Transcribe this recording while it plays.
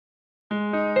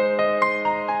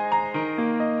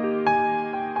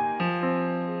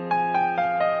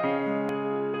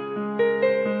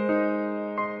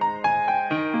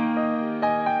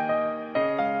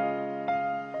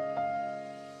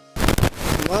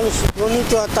যখন ধনী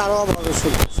তো তার অভাবে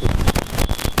শুধু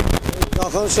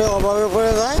যখন সে অভাবে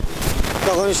পড়ে যায়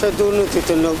তখন সে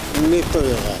দুর্নীতিতে লিপ্ত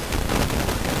হয়ে যায়,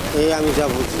 এই আমি যা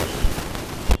বুঝি।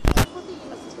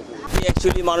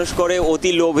 অ্যাকচুয়ালি মানুষ করে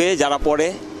অতি লোভে, যারা পড়ে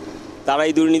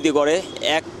তারাই দুর্নীতি করে,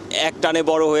 এক টানে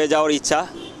বড় হয়ে যাওয়ার ইচ্ছা।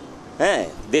 হ্যাঁ,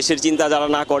 দেশের চিন্তা যারা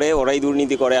না করে ওরাই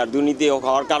দুর্নীতি করে। আর দুর্নীতি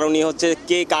হওয়ার কারণই হচ্ছে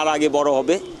কে কার আগে বড়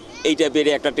হবে, এই টাইপের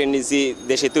একটা টেন্ডেন্সি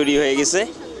দেশে তৈরি হয়ে গেছে।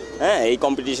 হ্যাঁ, এই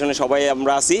কম্পিটিশনে সবাই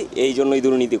আমরা আছি, এই জন্যই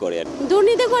দুর্নীতি করে। আর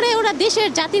দুর্নীতি করে ওরা দেশের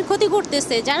জাতির ক্ষতি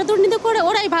করতেছে, যারা দুর্নীতি করে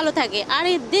ওরাই ভালো থাকে, আর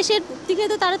এই দেশের দিকে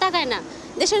তো তারা তাকায় না।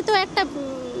 দেশের তো একটা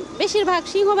বেশিরভাগ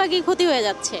সিংহভাগই ক্ষতি হয়ে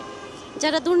যাচ্ছে।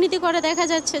 যারা দুর্নীতি করে দেখা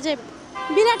যাচ্ছে যে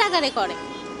বিরাট আকারে করে,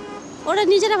 ওরা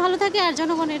নিজেরা ভালো থাকে আর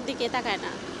জনগণের দিকে তাকায়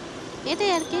না,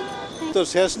 এটাই আর কি। তো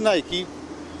শেষ নাই, কি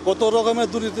কত রকমের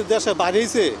দুর্নীতি দেশে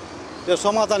বাড়িয়েছে, এর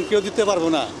সমাধান কেউ দিতে পারবো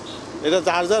না। এটা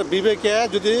যার যার বিবেকে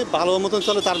যদি ভালো মতন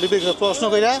চলে, তার বিবেকে প্রশ্ন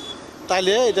করিয়া,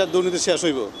 তাইলে এটা দুর্নীতি শেষ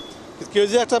হইব। কেউ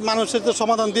যে একটা মানুষের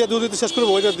সমাধান দিয়ে দুর্নীতি শেষ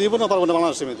করবো, ওইটা জীবনও পারবো না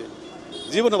বাংলাদেশের মধ্যে,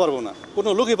 জীবনও পারবো না, কোনো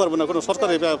লোকই পারবো না, কোনো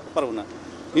সরকারই পারবো না।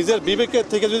 নিজের বিবেকের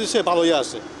থেকে যদি সে ভালো হয়ে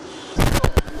আসে।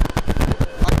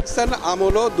 পাকিস্তান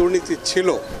আমলও দুর্নীতি ছিল,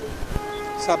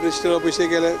 সাব রেজিস্ট্রার অফিসে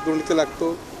গেলে দুর্নীতি লাগতো,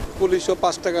 পুলিশও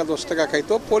 5 টাকা 10 টাকা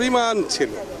খাইতো, পরিমাণ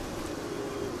ছিল।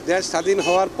 দেশ স্বাধীন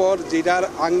হওয়ার পর যেটার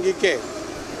আঙ্গিকে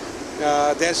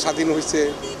দেশ স্বাধীন হয়েছে,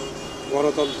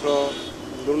 গণতন্ত্র,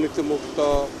 দুর্নীতিমুক্ত,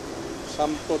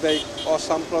 সাম্প্রদায়িক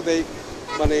অসাম্প্রদায়িক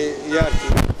মানে আর কি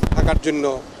থাকার জন্য,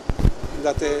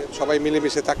 যাতে সবাই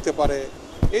মিলেমিশে থাকতে পারে,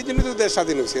 এই জন্য তো দেশ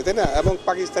স্বাধীন হয়েছে, তাই না? এবং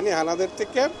পাকিস্তানি হানাদের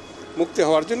থেকে মুক্তি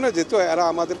হওয়ার জন্য, যেহেতু এরা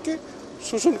আমাদেরকে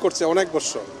শোষণ করছে অনেক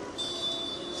বছর।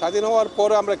 স্বাধীন হওয়ার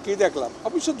পরে আমরা কি দেখলাম?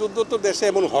 অবশ্য যুদ্ধ তো দেশে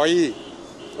এমন হয়ই,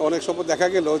 অনেক সময় দেখা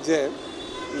গেল যে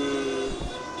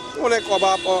অনেক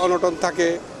অভাব অনটন থাকে,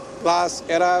 প্লাস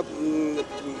এরা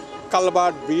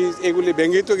কালভার্ট ব্রিজ এগুলি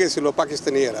ভেঙেই তো গেছিলো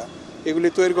পাকিস্তানি এরা, এগুলি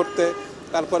তৈরি করতে।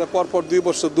 তারপরে পরপর 2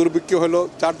 বছর দুর্ভিক্ষ হলো,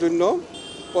 যার জন্য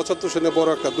 75 সনে বড়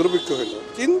একটা দুর্ভিক্ষ হলো।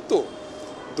 কিন্তু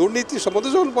দুর্নীতি সম্বন্ধে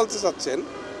যখন বলতে চাচ্ছেন,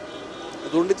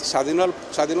 দুর্নীতি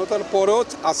স্বাধীনতার পরেও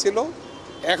আসিল,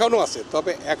 এখনও আছে।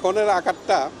 তবে এখনের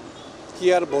আকারটা কি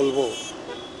আর বলবো,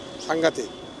 সাংঘাতিক।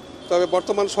 তবে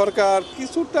বর্তমান সরকার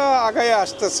কিছুটা আগায়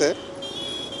আসতেছে,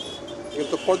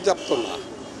 কিন্তু পর্যাপ্ত না।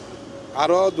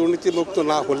 আরও দুর্নীতিমুক্ত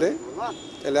না হলে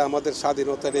তাহলে আমাদের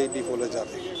স্বাধীনতার এই বিফলে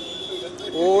যাবে।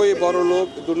 ওই বড় লোক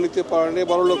দুর্নীতি পরায়ণে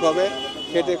বড় লোক হবে,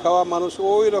 খেটে খাওয়া মানুষ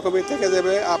ওই রকমই থেকে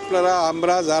যাবে। আপনারা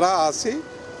আমরা যারা আছি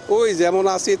ওই যেমন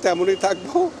আছি তেমনই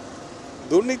থাকবো।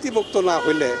 দুর্নীতিমুক্ত না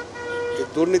হলে এই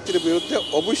দুর্নীতির বিরুদ্ধে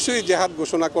অবশ্যই জেহাদ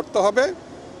ঘোষণা করতে হবে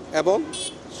এবং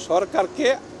সরকারকে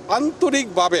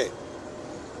আন্তরিকভাবে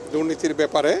দুর্নীতির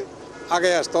ব্যাপারে আগে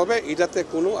আসতে হবে। এটাতে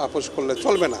কোনো আপোষ করলে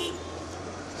চলবে না।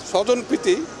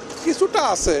 স্বজনপ্রীতি কিছুটা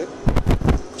আছে,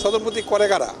 স্বজনপ্রীতি করে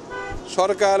কারা?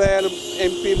 সরকারের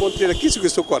এমপি মন্ত্রীরা কিছু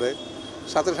কিছু করে,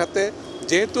 সাথে সাথে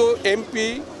যেহেতু এমপি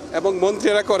এবং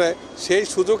মন্ত্রীরা করে, সেই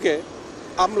সুযোগে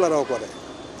আমলারাও করে।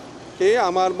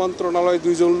 আমার মন্ত্রণালয়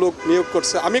 2 জন লোক নিয়োগ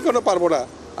করছে, আমি কেন পারবো না?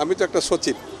 আমি তো একটা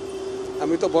সচিব,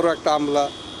 আমি তো বড় একটা আমলা,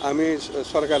 আমি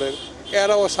সরকারের,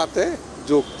 এরাও সাথে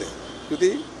যোগ দেয়। যদি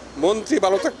মন্ত্রী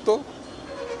ভালো থাকতো,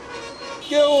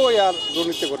 কেউ আর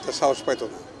দুর্নীতি করতে সাহস পাইত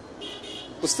না,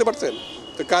 বুঝতে পারছেন?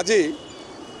 তো কাজেই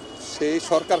সেই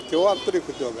সরকারকেও আন্তরিক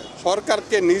হতে হবে,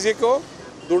 সরকারকে নিজেকেও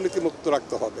দুর্নীতিমুক্ত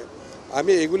রাখতে হবে।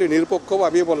 আমি এগুলি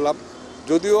নিরপেক্ষভাবে বললাম,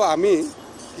 যদিও আমি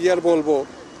কি আর বলবো,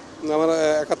 আমার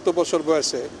 71 বছর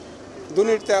বয়সে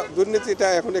দুর্নীতিটা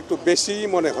এখন একটু বেশিই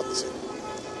মনে হচ্ছে।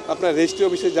 আপনার রেজিস্ট্রি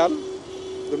অফিসে যান,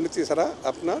 দুর্নীতি ছাড়া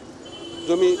আপনার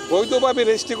জমি বৈধভাবে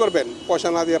রেজিস্ট্রি করবেন, পয়সা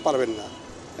না দিয়ে পারবেন না।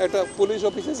 একটা পুলিশ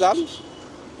অফিসে যান,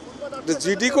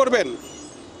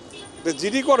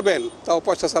 জিডি করবেন, তাও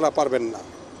পয়সা ছাড়া পারবেন না,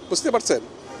 বুঝতে পারছেন?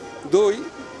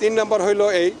 2-3 নম্বর হইল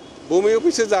এই ভূমি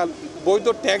অফিসে যান, বৈধ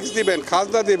ট্যাক্স দিবেন,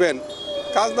 খাজনা দিবেন,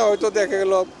 খাজনা হয়তো দেখা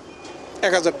গেল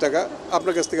 1000 টাকা,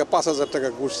 আপনার কাছ থেকে 5000 টাকা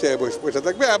ঘুষ চেয়ে বসে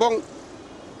থাকবে এবং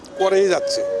করেই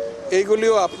যাচ্ছে।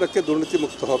 এইগুলিও আপনাকে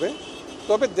দুর্নীতিমুক্ত হবে।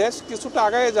 তবে দেশ কিছুটা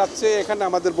আগায় যাচ্ছে, এখানে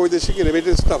আমাদের বৈদেশিক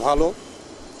রেমিটেন্সটা ভালো,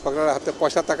 সরকারের হাতে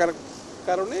পয়সা থাকার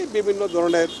কারণে বিভিন্ন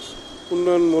ধরনের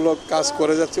উন্নয়নমূলক কাজ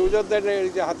করে যাচ্ছে। এই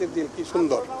যে হাতের দিল কি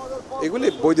সুন্দর, এগুলি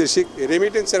বৈদেশিক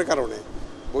রেমিটেন্সের কারণে।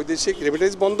 বৈদেশিক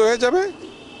রেমিটেন্স বন্ধ হয়ে যাবে,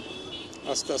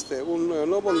 আস্তে আস্তে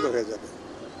উন্নয়নও বন্ধ হয়ে যাবে।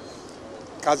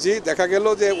 কাজেই দেখা গেল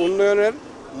যে উন্নয়নের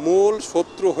মূল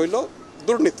শত্রু হইল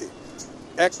দুর্নীতি।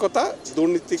 এক কথা,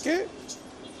 দুর্নীতিকে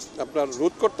আপনার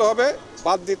রোধ করতে হবে,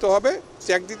 বাদ দিতে হবে,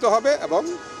 চেক দিতে হবে এবং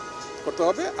করতে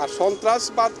হবে। আর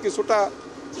সন্ত্রাসবাদ কিছুটা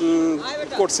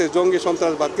করছে, জঙ্গি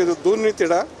সন্ত্রাসবাদ, কিন্তু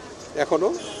দুর্নীতিটা এখনও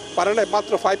পারে নাই,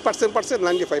 মাত্র 5%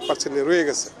 95% রয়ে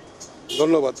গেছে।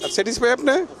 ধন্যবাদ। আর স্যাটিসফাই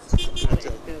আপনি?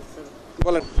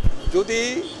 বলেন, যদি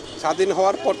স্বাধীন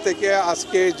হওয়ার পর থেকে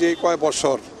আজকে যে কয়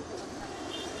বছর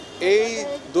এই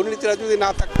দুর্নীতিটা যদি না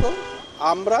থাকতো,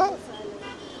 আমরা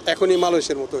এখনই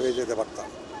মালয়েশিয়ার মতো হয়ে যেতে পারতাম।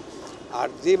 আর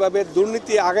যেভাবে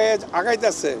দুর্নীতি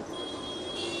আগাইতেছে,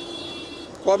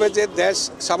 কবে যে দেশ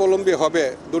স্বাবলম্বী হবে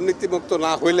দুর্নীতিমুক্ত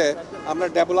না হইলে আমরা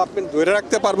ডেভেলপমেন্ট ধরে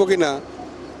রাখতে পারবো কি না?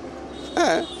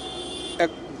 হ্যাঁ,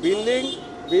 এক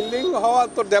বিল্ডিং হওয়া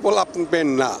তো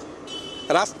ডেভেলপমেন্ট না,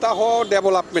 রাস্তা হওয়া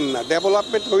ডেভেলপমেন্ট না।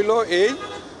 ডেভেলপমেন্ট হইল এই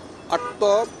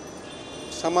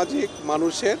সামাজিক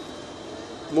মানুষের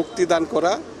মুক্তিদান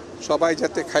করা, সবাই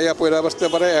যাতে খাইয়া পয়রা বসতে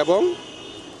পারে, এবং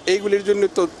এইগুলির জন্য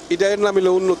তো এটার নাম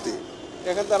হলো উন্নতি।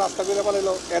 এখানটা রাস্তা করে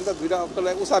বানাইলো, এখানটা দুইটা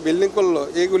উঁচা বিল্ডিং করলো,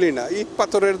 এইগুলি না। ইট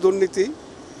পাথরের দুর্নীতি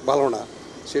ভালো না,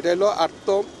 সেটা হলো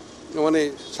মানে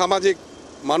সামাজিক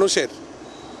মানুষের।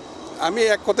 আমি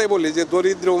এক কথাই বলি যে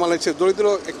দরিদ্র মানুষের দরিদ্র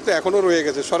একটা এখনও রয়ে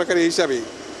গেছে সরকারি হিসাবেই।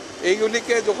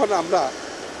 এইগুলিকে যখন আমরা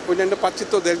অন্যান্য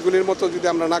প্রাচ্যিত দেশগুলির মতো যদি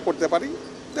আমরা না করতে পারি,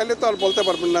 তাহলে তো আর বলতে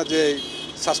পারবেন না যে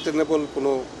সাস্টেনেবল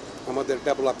কোনো আমাদের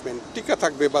ডেভেলপমেন্ট টিকা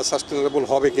থাকবে বা সাস্টেনেবল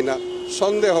হবে কিনা,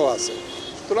 সন্দেহ আছে।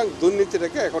 সুতরাং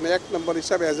দুর্নীতিটাকে এখন 1 নম্বর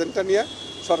হিসাবে এজেন্ডা নিয়ে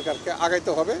সরকারকে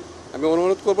আগাইতে হবে। আমি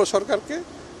অনুরোধ করব সরকারকে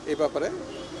এই ব্যাপারে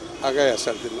আগায়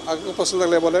আসার জন্য। আগে প্রশ্ন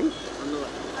থাকলে বলেন।